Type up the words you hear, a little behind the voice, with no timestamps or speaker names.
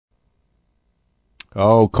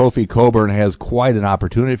Oh, Kofi Cockburn has quite an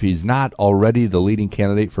opportunity. If he's not already the leading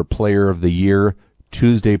candidate for Player of the Year,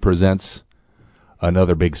 Tuesday presents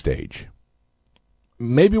another big stage.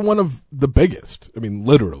 Maybe one of the biggest. I mean,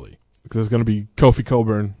 literally. Because it's going to be Kofi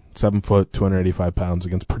Cockburn, 7 foot, 285 pounds,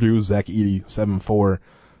 against Purdue's Zach Edey, 7'4",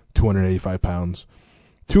 285 pounds.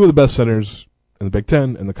 Two of the best centers in the Big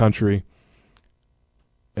Ten, in the country.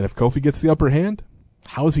 And if Kofi gets the upper hand,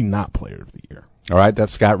 how is he not Player of the Year? All right,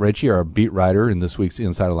 that's Scott Richey, our beat writer in this week's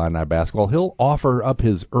Inside Illini Basketball. He'll offer up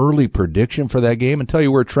his early prediction for that game and tell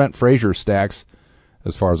you where Trent Frazier stacks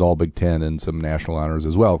as far as all Big Ten and some national honors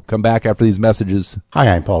as well. Come back after these messages. Hi,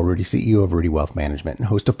 I'm Paul Rudy, CEO of Rudy Wealth Management and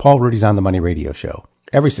host of Paul Rudy's On the Money radio show.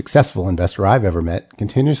 Every successful investor I've ever met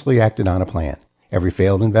continuously acted on a plan. Every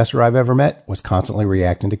failed investor I've ever met was constantly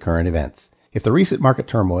reacting to current events. If the recent market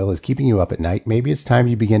turmoil is keeping you up at night, maybe it's time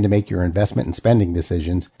you begin to make your investment and spending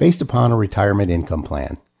decisions based upon a retirement income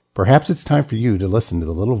plan. Perhaps it's time for you to listen to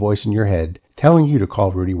the little voice in your head telling you to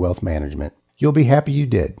call Rudy Wealth Management. You'll be happy you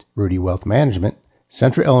did. Rudy Wealth Management,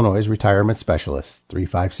 Central Illinois Retirement Specialist,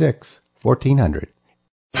 356-1400.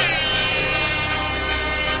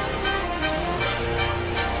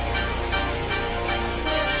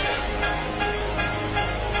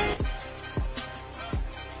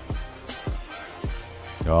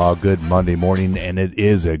 Oh, good Monday morning, and it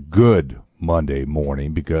is a good Monday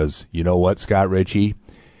morning because you know what, Scott Richey?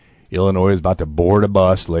 Illinois is about to board a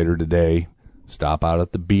bus later today, stop out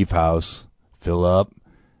at the Beef House, fill up,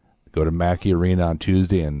 go to Mackey Arena on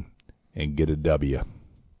Tuesday, and get a W.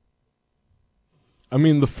 I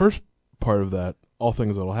mean, the first part of that, all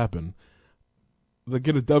things that'll happen, the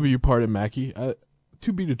get a W part at Mackey,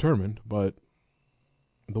 to be determined, but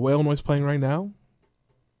the way Illinois is playing right now,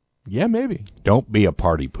 yeah, maybe. Don't be a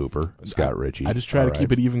party pooper, Scott Richey. I just try to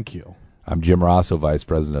keep it even keel. I'm Jim Rosso, Vice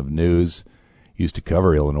President of News. Used to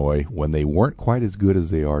cover Illinois when they weren't quite as good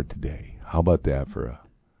as they are today. How about that for a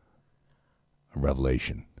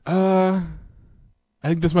revelation? I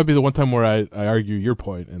think this might be the one time where I argue your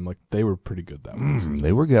point, and like they were pretty good that one.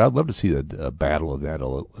 They were good. I'd love to see a battle of that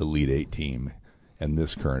Elite Eight team and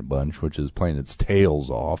this current bunch, which is playing its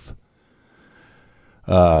tails off.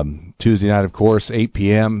 Tuesday night, of course, 8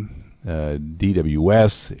 p.m.,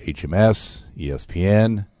 DWS, HMS,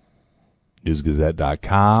 ESPN,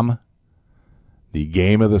 NewsGazette.com. The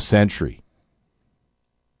game of the century.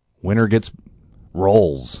 Winner gets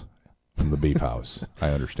rolls from the Beef House, I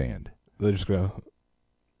understand. They're just going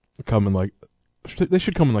to come in like, they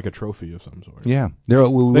should come in like a trophy of some sort. Yeah.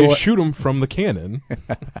 They shoot them from the cannon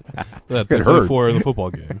that they play for in the football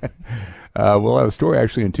game. We'll have a story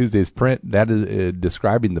actually in Tuesday's print that is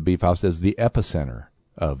describing the Beef House as the epicenter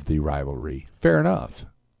of the rivalry. Fair enough,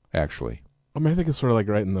 actually. I mean, I think it's sort of like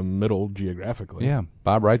right in the middle geographically. Yeah.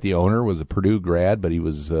 Bob Wright, the owner, was a Purdue grad, but he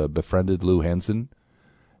was befriended Lou Henson.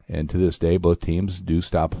 And to this day, both teams do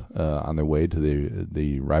stop on their way to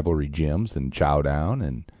the rivalry gyms and chow down,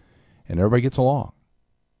 and everybody gets along.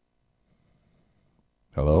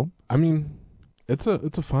 Hello? I mean, it's a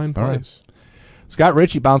fine place. Right. Scott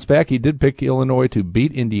Richey bounced back. He did pick Illinois to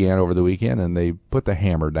beat Indiana over the weekend, and they put the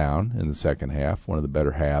hammer down in the second half, one of the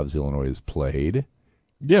better halves Illinois has played.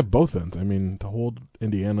 Yeah, both ends. I mean, to hold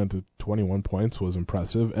Indiana to 21 points was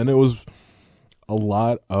impressive, and it was a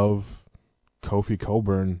lot of Kofi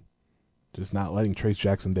Cockburn just not letting Trace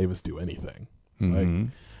Jackson-Davis do anything. Mm-hmm.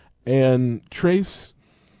 And Trace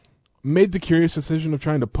made the curious decision of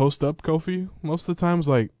trying to post up Kofi most of the times.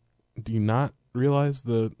 Like, do you not realize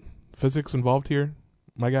the physics involved here,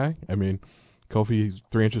 my guy? I mean, Kofi's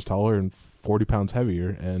 3 inches taller and 40 pounds heavier,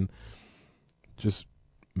 and just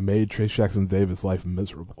made Trace Jackson-Davis' life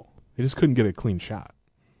miserable. He just couldn't get a clean shot.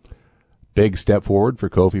 Big step forward for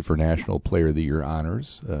Kofi for National Player of the Year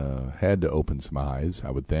honors. Had to open some eyes, I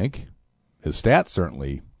would think. His stats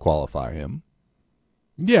certainly qualify him.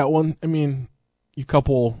 Yeah, well, I mean, you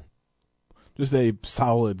couple just a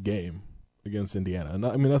solid game against Indiana.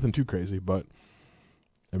 I mean, nothing too crazy, but,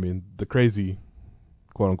 I mean, the crazy,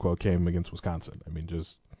 quote-unquote, came against Wisconsin. I mean,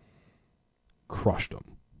 just crushed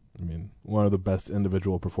them. I mean, one of the best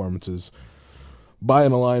individual performances by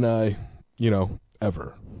an Illini,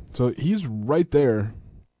 ever. So he's right there.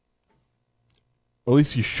 Or at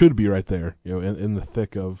least he should be right there, in the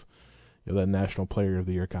thick of that National Player of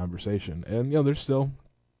the Year conversation. And, there's still,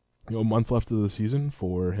 a month left of the season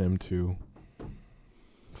for him to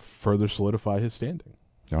further solidify his standing.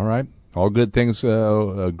 All right. All good things.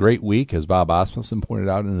 A great week, as Bob Osmundson pointed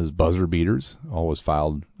out in his buzzer beaters, always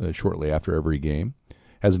filed shortly after every game.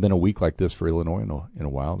 Hasn't been a week like this for Illinois in a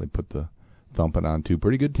while. They put the thumping on two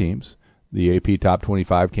pretty good teams. The AP Top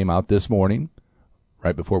 25 came out this morning,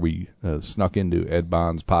 right before we snuck into Ed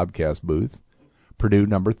Bond's podcast booth. Purdue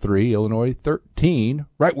number 3, Illinois 13,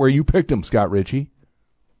 right where you picked them, Scott Richey.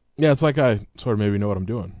 Yeah, it's like I sort of maybe know what I'm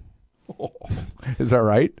doing. Is that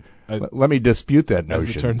right? Let me dispute that notion.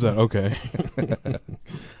 As it turns out, okay.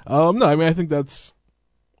 No, I mean, I think that's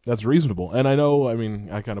reasonable. And I know, I mean,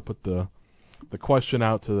 I kind of put the question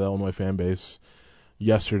out to the Illinois fan base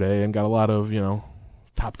yesterday and got a lot of,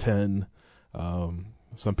 top 10.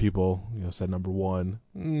 Some people, said number 1.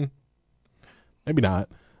 Maybe not.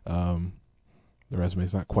 The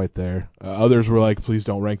resume's not quite there. Others were like, please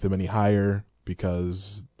don't rank them any higher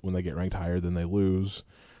because when they get ranked higher, then they lose.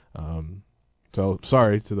 So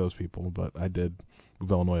sorry to those people, but I did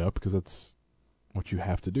move Illinois up because that's what you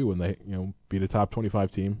have to do when they, beat a top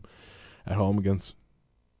 25 team at home against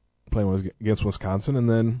Wisconsin, and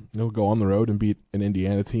then go on the road and beat an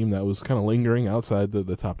Indiana team that was kind of lingering outside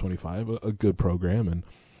the top 25, a good program, and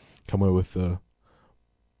come away with the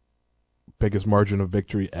biggest margin of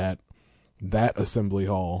victory at that assembly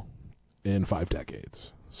hall in 5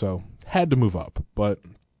 decades. So had to move up, but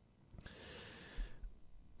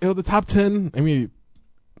the top 10, I mean,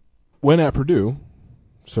 win at Purdue,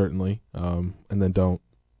 certainly, and then don't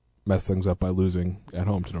mess things up by losing at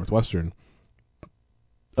home to Northwestern.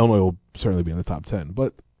 Illinois will certainly be in the top 10,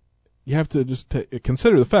 but you have to just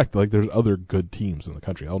consider the fact that there's other good teams in the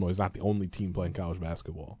country. Illinois is not the only team playing college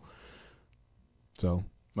basketball. So,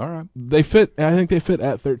 all right, they fit. I think they fit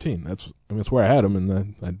at 13. That's where I had them,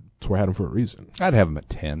 and that's where I had them for a reason. I'd have them at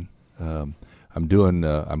 10. I'm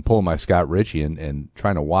pulling my Scott Richey and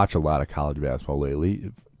trying to watch a lot of college basketball lately.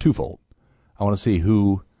 Twofold. I want to see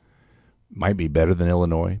who might be better than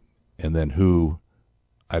Illinois, and then who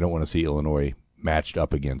I don't want to see Illinois matched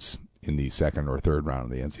up against in the second or third round of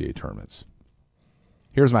the NCAA tournaments.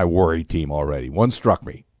 Here's my worry team already. One struck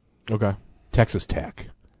me. Okay. Texas Tech.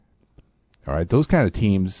 All right, those kind of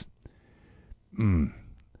teams,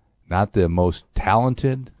 not the most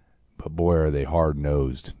talented, but boy, are they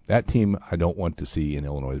hard-nosed. That team I don't want to see in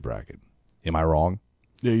Illinois' bracket. Am I wrong?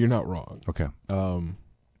 Yeah, you're not wrong. Okay.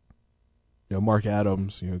 Mark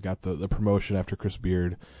Adams, got the promotion after Chris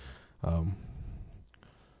Beard.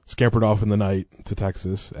 Scampered off in the night to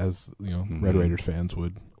Texas, as Red Raiders fans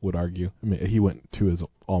would argue. I mean, he went to his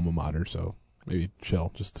alma mater, so maybe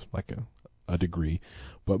chill, just like a degree.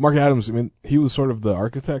 But Mark Adams, I mean, he was sort of the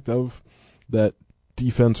architect of that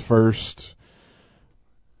defense first,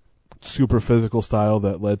 super physical style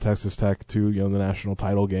that led Texas Tech to the national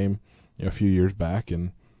title game a few years back,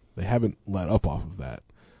 and they haven't let up off of that.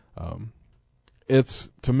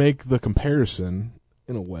 It's to make the comparison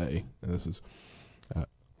in a way, and this is.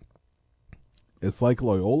 It's like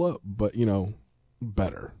Loyola, but,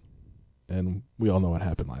 better. And we all know what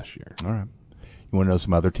happened last year. All right. You want to know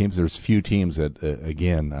some other teams? There's few teams that,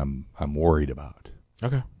 again, I'm worried about.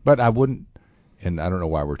 Okay. But I wouldn't, and I don't know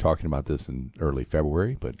why we're talking about this in early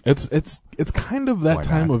February, but it's kind of that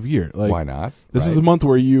time of year. Why not? This is a month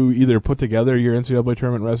where you either put together your NCAA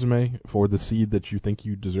tournament resume for the seed that you think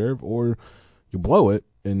you deserve, or you blow it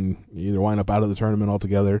and you either wind up out of the tournament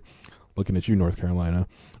altogether, looking at you, North Carolina,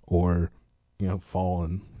 or fall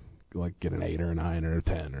and get an 8 or a 9 or a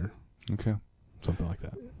 10 or something like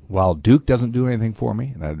that. While Duke doesn't do anything for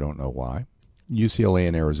me, and I don't know why, UCLA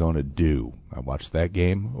and Arizona do. I watched that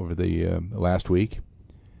game over the last week.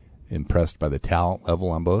 Impressed by the talent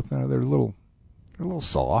level on both. They're a little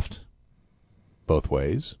soft, both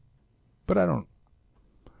ways, but I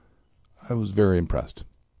was very impressed.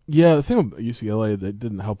 Yeah, the thing about UCLA, they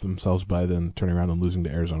didn't help themselves by then turning around and losing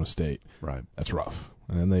to Arizona State. Right, that's rough,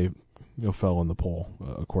 and then they fell in the poll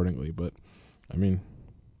accordingly. But I mean,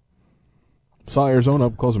 saw Arizona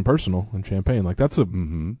up close and personal in Champaign. That's a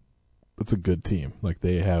good team.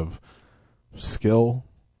 They have skill,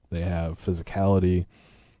 they have physicality,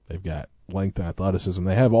 they've got length and athleticism.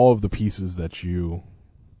 They have all of the pieces that you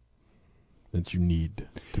need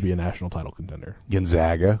to be a national title contender.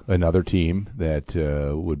 Gonzaga, another team that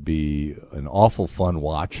would be an awful fun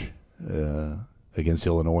watch against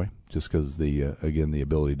Illinois, just because the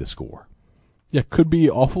ability to score. Yeah, could be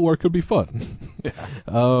awful or it could be fun.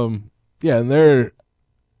 Yeah. And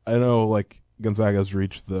I know Gonzaga's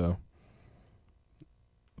reached the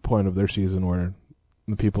point of their season where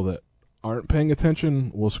the people that aren't paying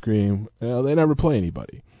attention will scream, they never play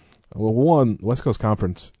anybody. Well, one, West Coast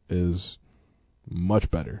Conference is much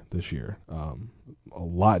better this year, a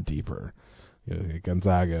lot deeper.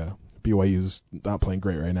 Gonzaga, BYU's not playing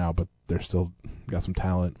great right now, but they're still got some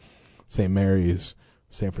talent. St. Mary's,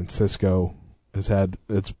 San Francisco has had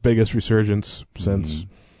its biggest resurgence since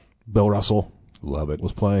Bill Russell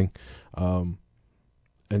was playing. And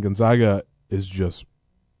Gonzaga is just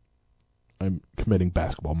committing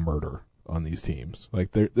basketball murder on these teams.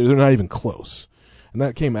 They're not even close. And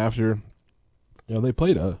that came after, they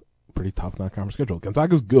played a pretty tough non-conference schedule.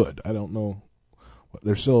 Gonzaga's good. I don't know.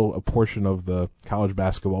 There's still a portion of the college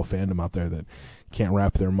basketball fandom out there that can't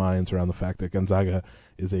wrap their minds around the fact that Gonzaga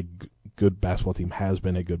is a good basketball team, has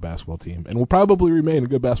been a good basketball team, and will probably remain a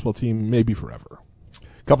good basketball team maybe forever.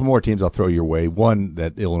 A couple more teams I'll throw your way. One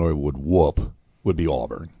that Illinois would whoop would be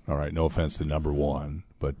Auburn. All right, no offense to number one,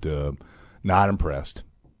 but not impressed.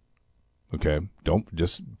 Okay, don't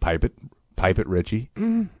just pipe it, Richie.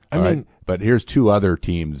 Right? But here's two other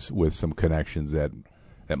teams with some connections that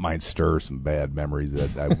might stir some bad memories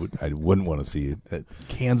that I wouldn't want to see.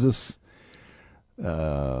 Kansas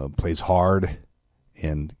plays hard,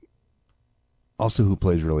 and also who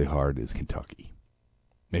plays really hard is Kentucky.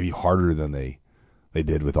 Maybe harder than they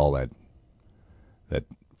did with all that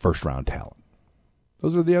first round talent.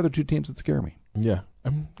 Those are the other two teams that scare me. Yeah,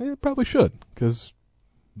 they probably should, because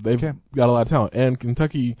they've got a lot of talent, and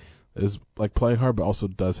Kentucky is playing hard, but also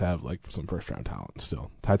does have some first round talent still.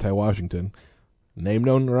 Ty Washington, name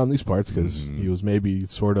known around these parts because he was maybe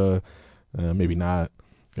sort of, maybe not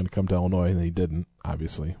going to come to Illinois, and he didn't,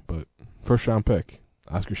 obviously. But first round pick,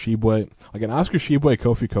 Oscar Tshiebwe, an Oscar Tshiebwe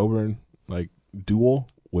Kofi Coburn duel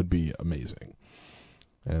would be amazing.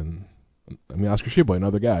 And Oscar Tshiebwe,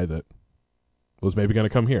 another guy that was maybe going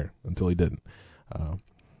to come here until he didn't.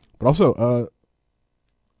 But also,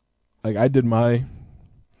 I did my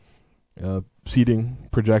seeding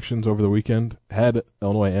projections over the weekend, had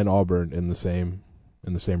Illinois and Auburn in the same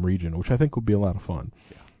region, which I think would be a lot of fun.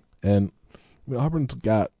 Yeah. And Auburn's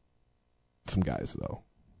got some guys, though.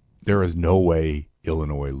 There is no way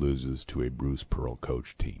Illinois loses to a Bruce Pearl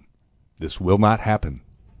coach team. This will not happen,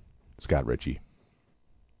 Scott Richey.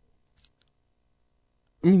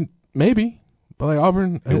 Maybe, but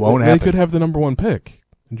Auburn, it won't happen. They could have the number one pick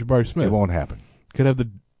in Jabari Smith. It won't happen. Could have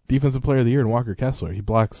the defensive player of the year in Walker Kessler. He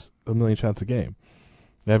blocks 1 million shots a game.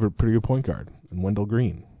 They have a pretty good point guard in Wendell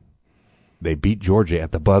Green. They beat Georgia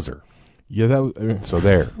at the buzzer. Yeah, that was, so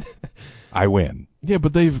there, I win. Yeah,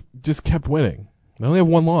 but they've just kept winning. They only have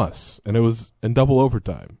one loss, and it was in double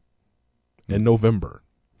overtime in November.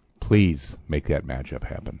 Please make that matchup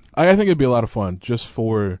happen. I think it'd be a lot of fun just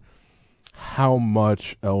for how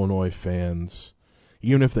much Illinois fans,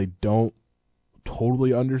 even if they don't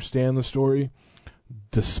totally understand the story,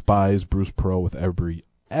 despise Bruce Pearl with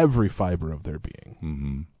every fiber of their being.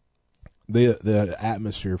 Mm-hmm. The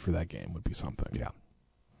atmosphere for that game would be something. Yeah.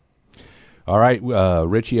 All right,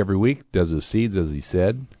 Richie every week does his seeds, as he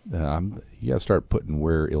said. You got to start putting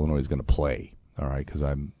where Illinois is going to play. All right, because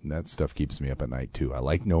that stuff keeps me up at night too. I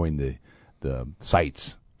like knowing the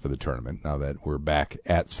sites for the tournament now that we're back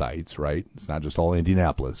at sites. Right, it's not just all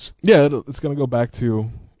Indianapolis. Yeah, it's going to go back to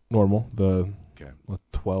normal. The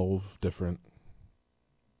 12 different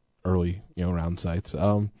early round sites.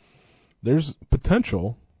 There's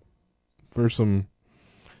potential for some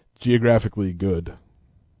geographically good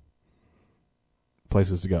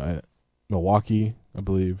places to go. Milwaukee, I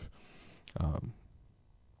believe.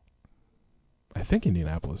 I think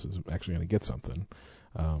Indianapolis is actually going to get something.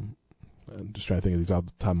 I'm just trying to think of these off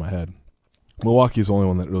the top of my head. Milwaukee is the only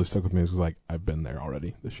one that really stuck with me because I've been there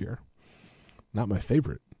already this year. Not my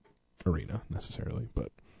favorite arena necessarily,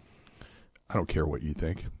 but I don't care what you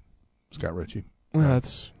think, Scott Richey. Well,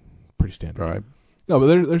 that's pretty standard. All right. No, but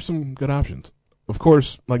there's some good options. Of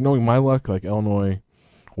course, knowing my luck, Illinois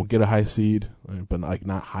will get a high seed, but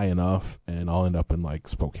not high enough, and I'll end up in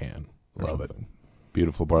Spokane. Love it.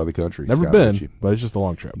 Beautiful part of the country. Never Scott been, Richey. but it's just a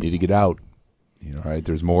long trip. You need to get out. Right?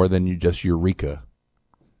 There's more than just Eureka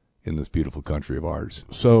in this beautiful country of ours.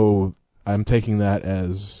 So I'm taking that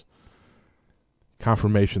as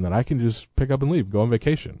confirmation that I can just pick up and leave, go on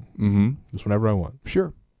vacation. Mm-hmm. Just whenever I want.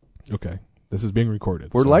 Sure. Okay. This is being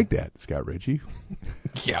recorded. We're like that, Scott Richey.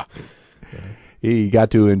 Yeah. You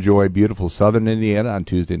got to enjoy beautiful southern Indiana on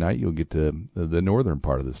Tuesday night. You'll get to the northern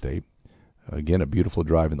part of the state. Again, a beautiful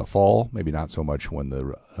drive in the fall. Maybe not so much when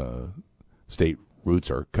the state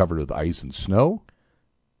routes are covered with ice and snow.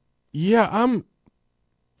 Yeah,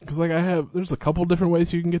 because there's a couple different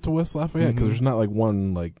ways you can get to West Lafayette because there's not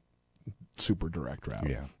one super direct route.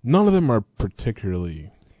 Yeah. None of them are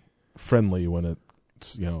particularly friendly when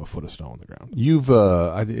it's a foot of snow on the ground.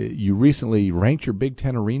 You recently ranked your Big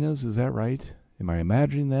Ten arenas. Is that right? Am I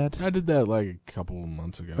imagining that? I did that a couple of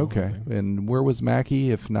months ago. Okay. And where was Mackey?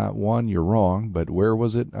 If not one, you're wrong. But where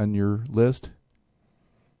was it on your list?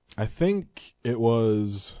 I think it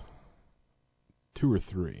was 2 or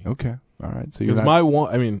 3. Okay. All right. So because my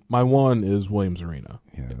one is Williams Arena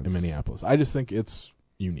in Minneapolis. I just think it's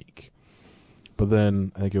unique. But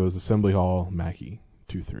then I think it was Assembly Hall, Mackey,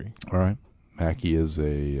 2-3. All right. Mackey is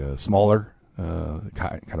a smaller,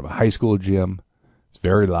 kind of a high school gym. It's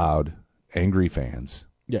very loud, angry fans,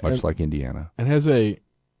 much and, like Indiana. And has a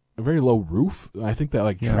very low roof. I think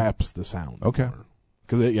that traps the sound. Okay.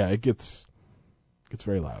 Because it gets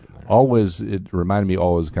very loud in there. It reminded me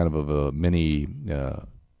always kind of a mini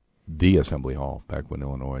the Assembly Hall back when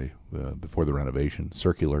Illinois, before the renovation,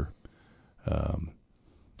 circular.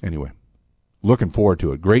 Anyway, looking forward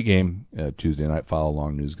to it. Great game Tuesday night. Follow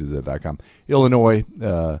along, newsgazette.com. Illinois,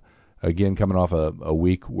 again, coming off a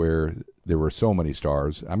week where there were so many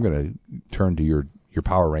stars. I'm going to turn to your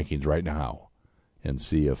power rankings right now and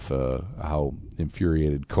see if how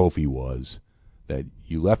infuriated Kofi was that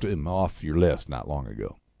you left him off your list not long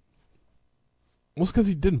ago. Well, it's because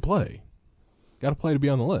he didn't play. Got to play to be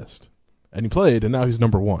on the list. And he played, and now he's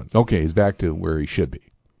number one. Okay, he's back to where he should be.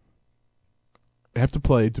 Have to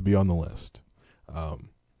play to be on the list. But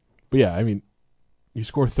yeah, I mean, you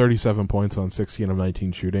score 37 points on 16 of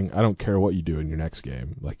 19 shooting. I don't care what you do in your next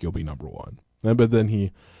game. You'll be number one. But then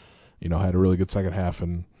he, had a really good second half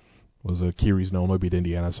and was a key reason Illinois beat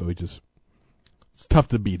Indiana, so it's tough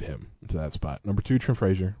to beat him to that spot. Number 2, Trent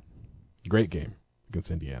Frazier. Great game against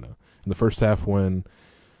Indiana. In the first half when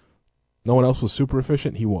no one else was super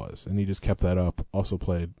efficient, he was, and he just kept that up. Also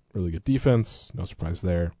played really good defense. No surprise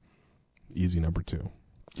there. Easy number 2.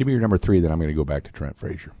 Give me your number 3, then I'm going to go back to Trent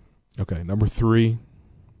Frazier. Okay, number 3.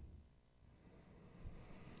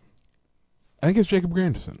 I think it's Jacob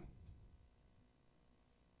Grandison.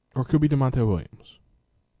 Or it could be DeMonte Williams.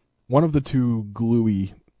 One of the two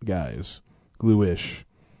gluey guys, glue-ish,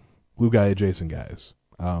 glue guy adjacent guys.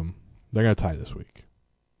 They're going to tie this week.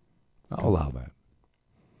 I'll allow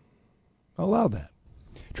that.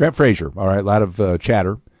 Trent Frazier. All right, a lot of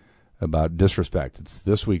chatter about disrespect. It's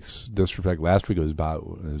this week's disrespect. Last week it was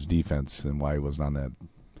about his defense and why he wasn't on that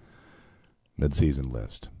midseason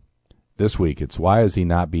list. This week it's why is he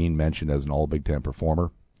not being mentioned as an All-Big Ten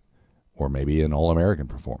performer or maybe an All-American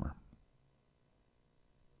performer?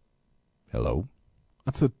 Hello?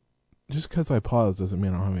 Just because I paused doesn't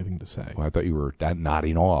mean I don't have anything to say. Well, I thought you were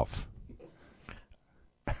nodding off.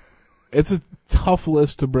 It's a tough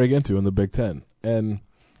list to break into in the Big Ten, and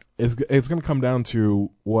it's going to come down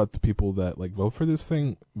to what the people that vote for this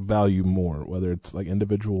thing value more, whether it's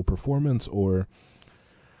individual performance or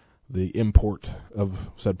the import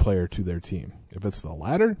of said player to their team. If it's the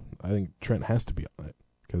latter, I think Trent has to be on it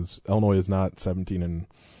because Illinois is not 17-5,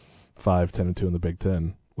 10-2 in the Big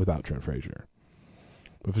Ten without Trent Frazier.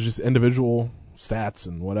 But if it's just individual stats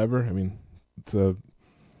and whatever, I mean, it's a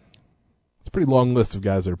pretty long list of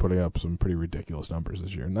guys that are putting up some pretty ridiculous numbers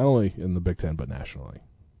this year, not only in the Big Ten but nationally.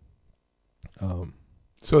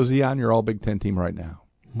 So is he on your All-Big Ten team right now?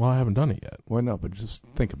 Well, I haven't done it yet. Well, no, but just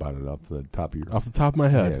think about it off the top of my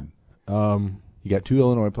head. You got 2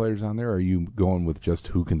 Illinois players on there, or are you going with just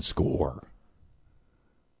who can score?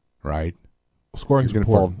 Right? Scoring is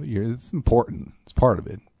important. It's important. It's part of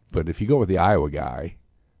it. But if you go with the Iowa guy,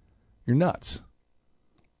 you're nuts.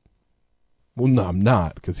 Well, no, I'm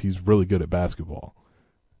not, because he's really good at basketball.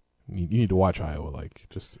 You need to watch Iowa,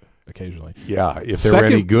 just occasionally. Yeah, if they're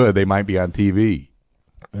any good, they might be on TV.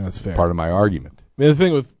 That's fair. Part of my argument. I mean, the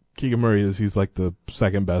thing with Keegan Murray is he's the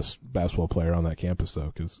second best basketball player on that campus,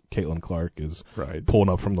 though, because Caitlin Clark is pulling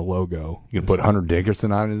up from the logo. You can put Hunter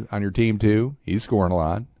Dickerson on your team, too. He's scoring a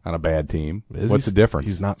lot on a bad team. What's the difference?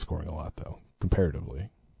 He's not scoring a lot, though, comparatively.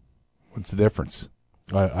 What's the difference?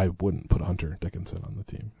 I wouldn't put Hunter Dickinson on the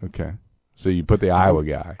team. Okay. So you put the Iowa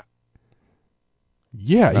guy.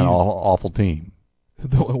 Yeah. An awful team.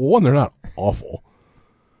 One, they're not awful.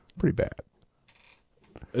 Pretty bad.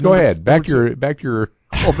 Go ahead. Back to your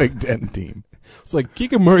All-Big Ten team. It's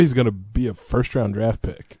Keegan Murray's going to be a first-round draft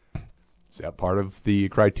pick. Is that part of the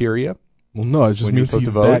criteria? Well, no. It just means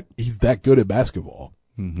he's that good at basketball.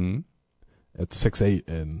 Mm-hmm. At 6'8"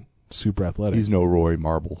 and super athletic. He's no Roy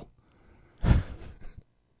Marble.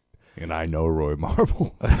 And I know Roy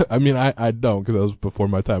Marble. I mean, I don't, because that was before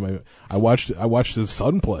my time. I watched his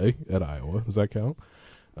son play at Iowa. Does that count?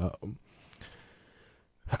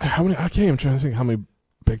 How many? I can't even try to think how many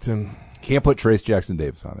Big Ten. Can't put Trace Jackson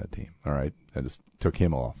Davis on that team. All right, I just took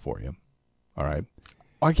him off for you. All right.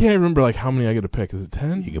 I can't remember how many I get to pick. Is it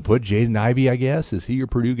 10? You can put Jaden Ivey, I guess. Is he your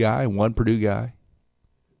Purdue guy? One Purdue guy.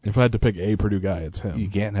 If I had to pick a Purdue guy, it's him. You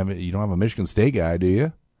can't have it. You don't have a Michigan State guy, do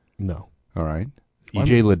you? No. All right.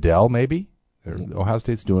 E.J. Liddell, maybe. Ohio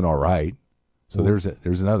State's doing all right. So there's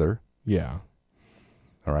another. Yeah.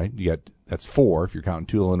 All right. That's 4 if you're counting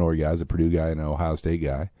 2 Illinois guys, a Purdue guy and an Ohio State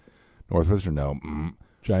guy. Northwestern, no.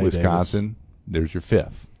 Wisconsin, There's your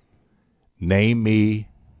 5th. Name me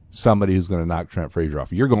somebody who's going to knock Trent Frazier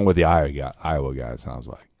off. You're going with the Iowa guy, it sounds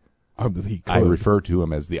like. He could. I refer to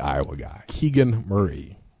him as the Iowa guy. Keegan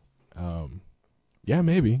Murray. Yeah,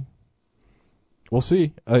 maybe. We'll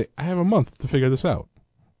see. I have a month to figure this out.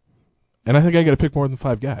 And I think I got to pick more than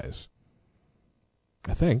 5 guys.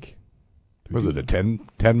 I think. Was it a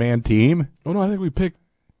 10-man team? Oh, no, I think we picked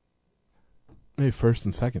maybe first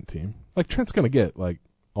and second team. Like, Trent's going to get, like,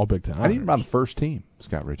 all Big Ten honors. How do you about the first team,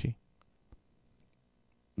 Scott Richey?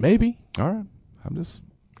 Maybe. All right.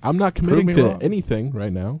 I'm not committing to anything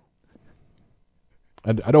right now.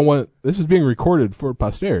 I don't want... This is being recorded for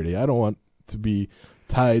posterity. I don't want to be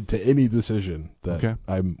tied to any decision that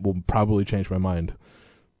I will probably change my mind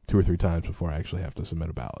 2 or 3 times before I actually have to submit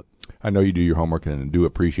a ballot. I know you do your homework and do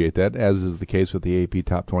appreciate that, as is the case with the AP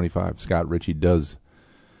Top 25. Scott Richey does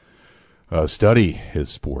study his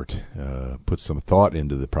sport, put some thought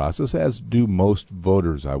into the process, as do most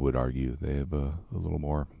voters, I would argue. They have a little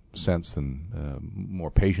more sense and more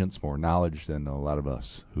patience, more knowledge than a lot of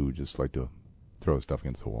us who just like to throw stuff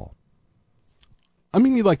against the wall. I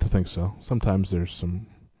mean, you'd like to think so. Sometimes there's some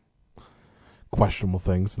questionable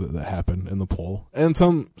things that happen in the poll. And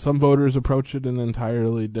some voters approach it in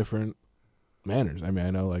entirely different manners. I mean, I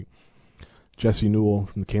know, like, Jesse Newell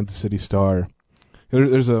from the Kansas City Star.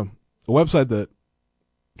 There's a website that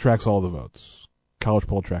tracks all the votes,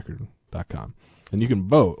 collegepolltracker.com. And you can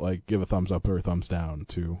vote, like, give a thumbs up or a thumbs down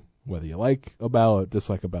to whether you like a ballot,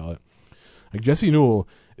 dislike a ballot. Like, Jesse Newell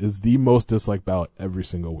is the most disliked ballot every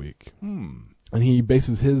single week. And he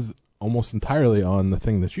bases his almost entirely on the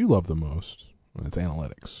thing that you love the most. It's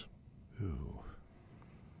analytics. Ooh.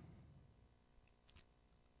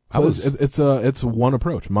 So it's one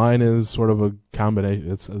approach. Mine is sort of a combination.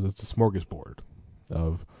 It's a smorgasbord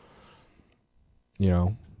of, you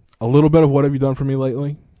know, a little bit of what have you done for me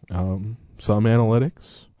lately. Some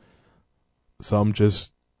analytics. Some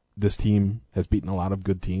just this team has beaten a lot of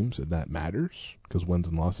good teams, and that matters because wins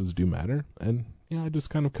and losses do matter. And I just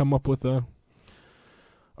kind of come up with a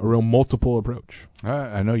real multiple approach.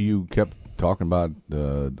 I know you kept talking about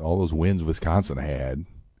all those wins Wisconsin had,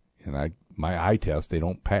 and my eye test, they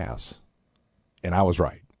don't pass. And I was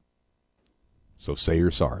right. So say you're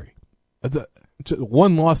sorry.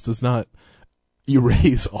 One loss does not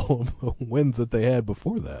erase all of the wins that they had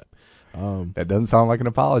before that. That doesn't sound like an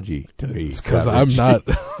apology to me. Because I'm not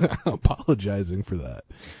apologizing for that.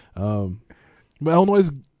 But Illinois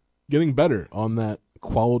is getting better on that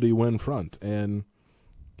quality win front and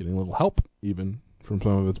getting a little help even from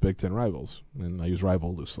some of its Big Ten rivals. And I use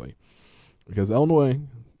rival loosely. Because Illinois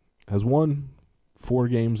has won 4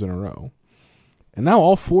 games in a row. And now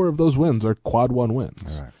all 4 of those wins are quad 1 wins.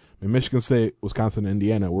 All right. I mean, Michigan State, Wisconsin, and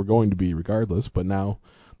Indiana were going to be regardless, but now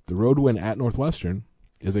the road win at Northwestern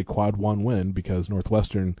is a quad 1 win because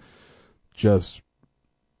Northwestern just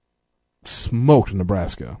smoked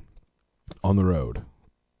Nebraska on the road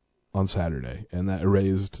on Saturday, and that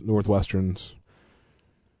raised Northwestern's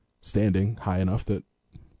standing high enough that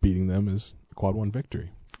beating them is a quad 1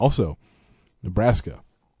 victory. Also, Nebraska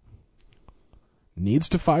needs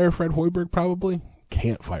to fire Fred Hoiberg, probably.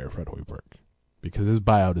 Can't fire Fred Hoiberg because his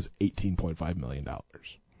buyout is $18.5 million.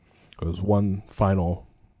 It was one final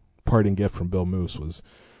parting gift from Bill Moose was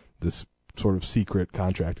this sort of secret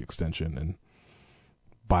contract extension and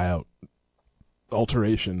buyout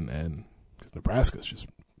alteration, and because Nebraska's just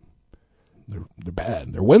they're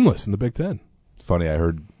bad. They're winless in the Big Ten. It's funny, I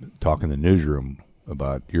heard talk in the newsroom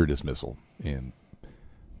about your dismissal, and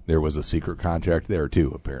there was a secret contract there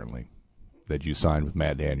too, apparently, that you signed with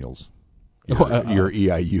Matt Daniels. Your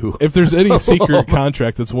EIU. If there's any secret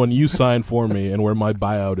contract, it's one you sign for me and where my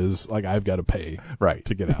buyout is, like, I've got to pay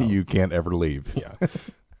to get out. You can't ever leave. Yeah.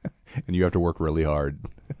 And you have to work really hard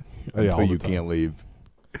until you can't leave.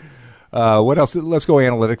 What else? Let's go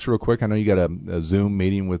analytics real quick. I know you got a Zoom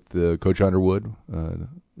meeting with Coach Underwood in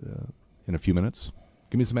a few minutes.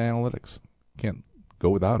 Give me some analytics. Can't go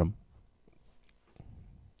without them.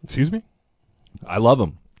 Excuse me? I love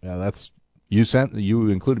them. Yeah, that's... You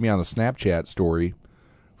included me on the Snapchat story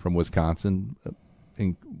from Wisconsin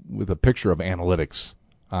with a picture of analytics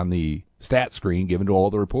on the stat screen given to all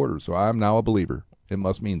the reporters. So I'm now a believer. It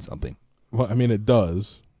must mean something. Well, I mean, it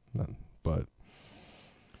does, but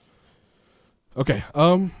okay.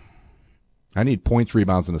 I need points,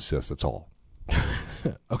 rebounds, and assists. That's all.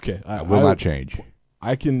 Okay, I will not change.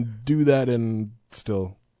 I can do that in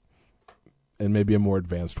maybe a more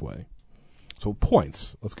advanced way. So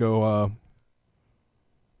points. Let's go.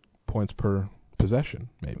 Points per possession,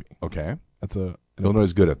 maybe. Okay. Illinois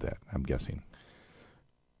is good at that, I'm guessing.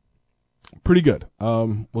 Pretty good.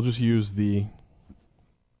 We'll just use the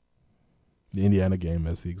Indiana game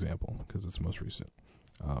as the example because it's the most recent.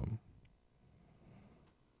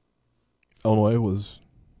 Illinois was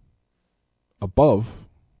above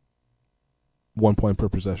 1 point per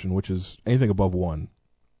possession, which is anything above 1.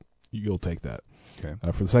 You'll take that. Okay.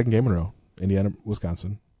 For the second game in a row, Indiana,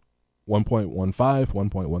 Wisconsin, 1.15,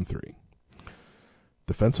 1.13.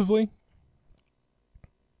 Defensively,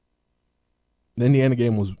 the Indiana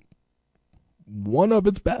game was one of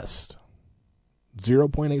its best,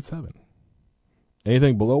 0.87.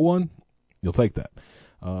 Anything below 1, you'll take that.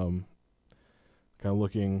 Kind of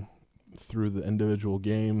looking through the individual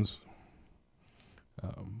games,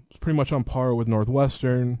 it's pretty much on par with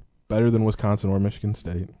Northwestern, better than Wisconsin or Michigan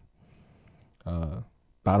State. About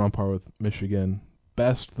on par with Michigan.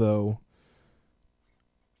 Best, though,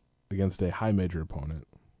 against a high major opponent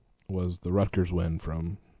was the Rutgers win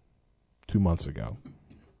from 2 months ago.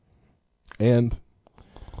 And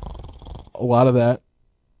a lot of that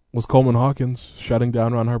was Coleman Hawkins shutting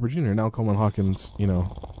down Ron Harper Jr. Now Coleman Hawkins,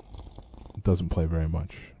 doesn't play very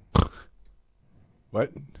much.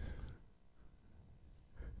 What?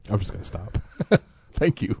 I'm just going to stop.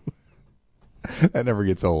 Thank you. That never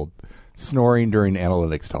gets old. Snoring during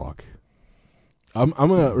analytics talk. I'm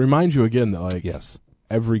going to remind you again that, yes,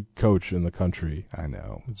 every coach in the country, I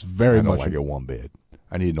know, it's very I don't much like it one bit.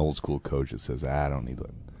 I need an old school coach that says, I don't need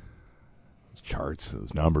those charts,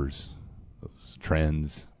 those numbers, those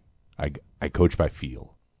trends. I coach by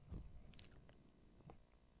feel.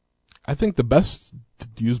 I think the best to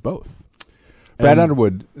use both. Brad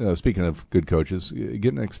Underwood, speaking of good coaches,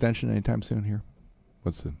 getting an extension anytime soon here?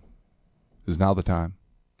 Is now the time?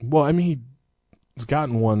 Well, I mean, he's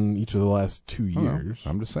gotten one each of the last 2 years.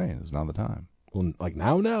 I'm just saying, it's now the time. Well,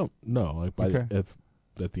 now? No. At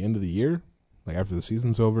the end of the year, after the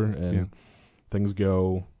season's over and things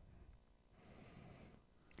go.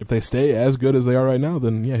 If they stay as good as they are right now,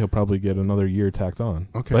 then he'll probably get another year tacked on.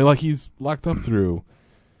 Okay. But he's locked up through,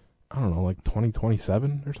 I don't know,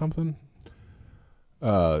 2027 or something.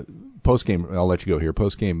 Post-game, I'll let you go here.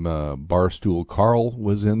 Post-game, Barstool Carl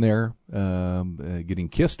was in there getting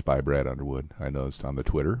kissed by Brad Underwood, I noticed on the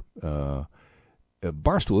Twitter.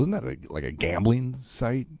 Barstool, isn't that like a gambling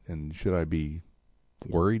site? And should I be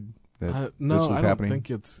worried that no, this is I don't happening? think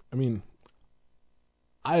it's. I mean,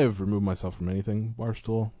 I have removed myself from anything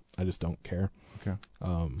Barstool. I just don't care. Okay.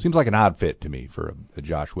 Seems like an odd fit to me for a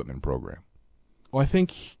Josh Whitman program. Well, I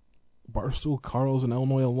think Barstool Carl's an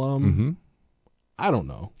Illinois alum. Mm-hmm. I don't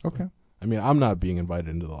know. Okay. I mean, I'm not being invited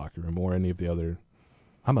into the locker room or any of the other.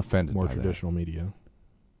 I'm offended. More by traditional media.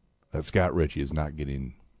 That Scott Richey is not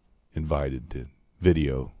getting invited to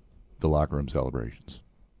video the locker room celebrations.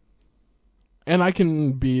 And I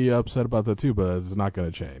can be upset about that too, but it's not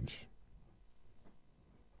going to change.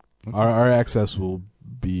 Okay. Our access will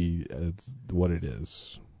be what it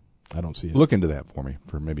is. I don't see it. Look into that for me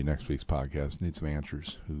for maybe next week's podcast. Need some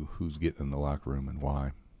answers. Who's getting in the locker room and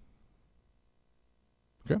why?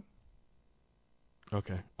 Okay.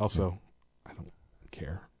 Okay. Also, I don't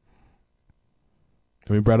care.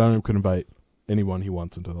 I mean, Brad Underwood could invite anyone he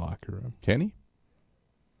wants into the locker room. Can he?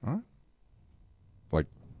 All right. Like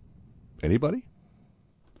anybody?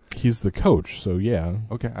 He's the coach, so yeah.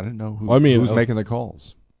 Okay, I didn't know who's making the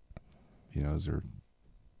calls. Is there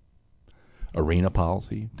arena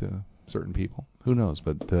policy to certain people? Who knows?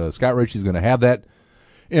 But Scott Richey's going to have that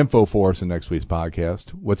info for us in next week's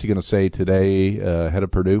podcast. What's he going to say today ahead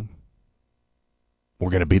of Purdue? We're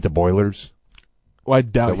going to beat the Boilers? Well, I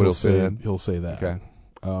doubt he'll say that. Okay.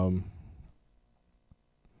 There'll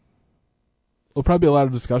probably be a lot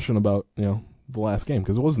of discussion about, the last game,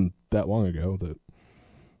 because it wasn't that long ago that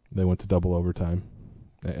they went to double overtime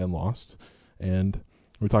and lost. And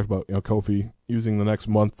we talked about, Kofi using the next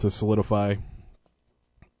month to solidify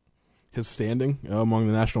his standing among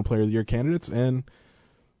the National Player of the Year candidates, and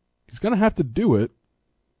he's going to have to do it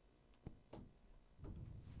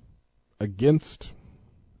against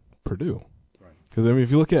Purdue. Because,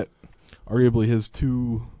 if you look at arguably his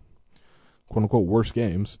two quote-unquote worst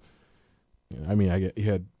games, he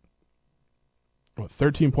had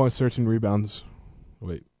 13 points, 13 rebounds.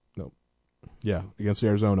 Against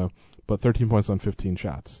Arizona, but 13 points on 15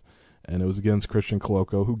 shots. And it was against Christian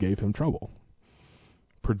Coloco, who gave him trouble.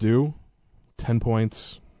 Purdue, 10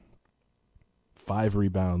 points, 5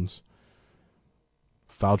 rebounds,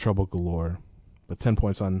 foul trouble galore, but 10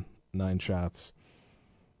 points on 9 shots.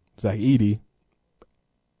 Zach Edey,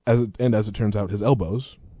 as it turns out, his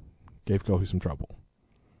elbows gave Kofi some trouble.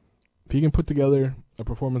 If he can put together a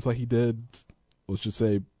performance like he did, let's just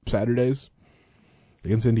say Saturdays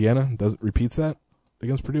against Indiana, repeats that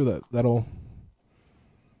against Purdue, that'll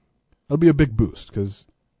be a big boost, because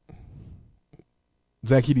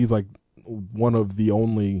Zach Edey's one of the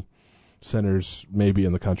only centers maybe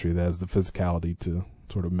in the country that has the physicality to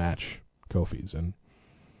sort of match Kofi's, and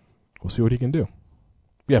we'll see what he can do.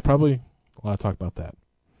 Yeah, probably A lot of talk about that.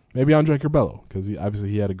 Maybe Andre Curbelo, because obviously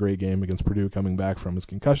he had a great game against Purdue coming back from his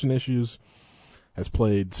concussion issues. Has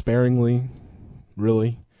played sparingly,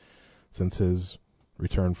 really, since his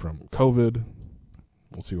return from COVID.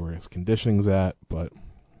 We'll see where his conditioning's at, but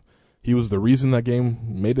he was the reason that game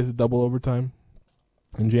made it to double overtime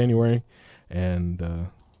in January, and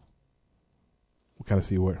we'll kind of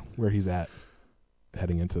see where he's at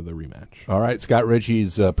heading into the rematch. All right, Scott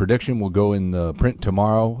Richey's prediction will go in the print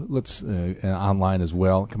tomorrow. Let's and online as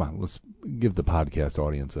well. Come on, let's give the podcast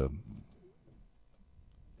audience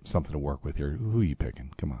something to work with here. Who are you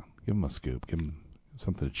picking? Come on, give them a scoop. Give them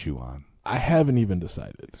something to chew on. I haven't even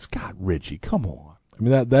decided. Scott Richey, come on. I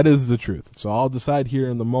mean, that is the truth. So I'll decide here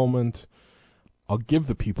in the moment. I'll give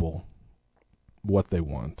the people what they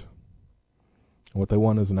want. And what they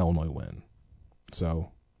want is an Illinois win.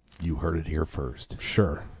 So you heard it here first.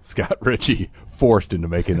 Sure. Scott Richey forced into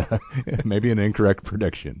making maybe an incorrect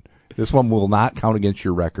prediction. This one will not count against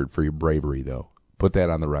your record for your bravery, though. Put that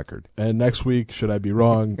on the record. And next week, should I be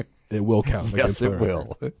wrong, it will count. Yes, it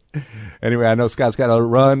will. Anyway, I know Scott's got to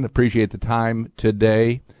run. Appreciate the time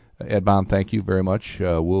today. Ed Bond, thank you very much.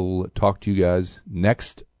 We'll talk to you guys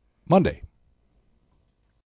next Monday.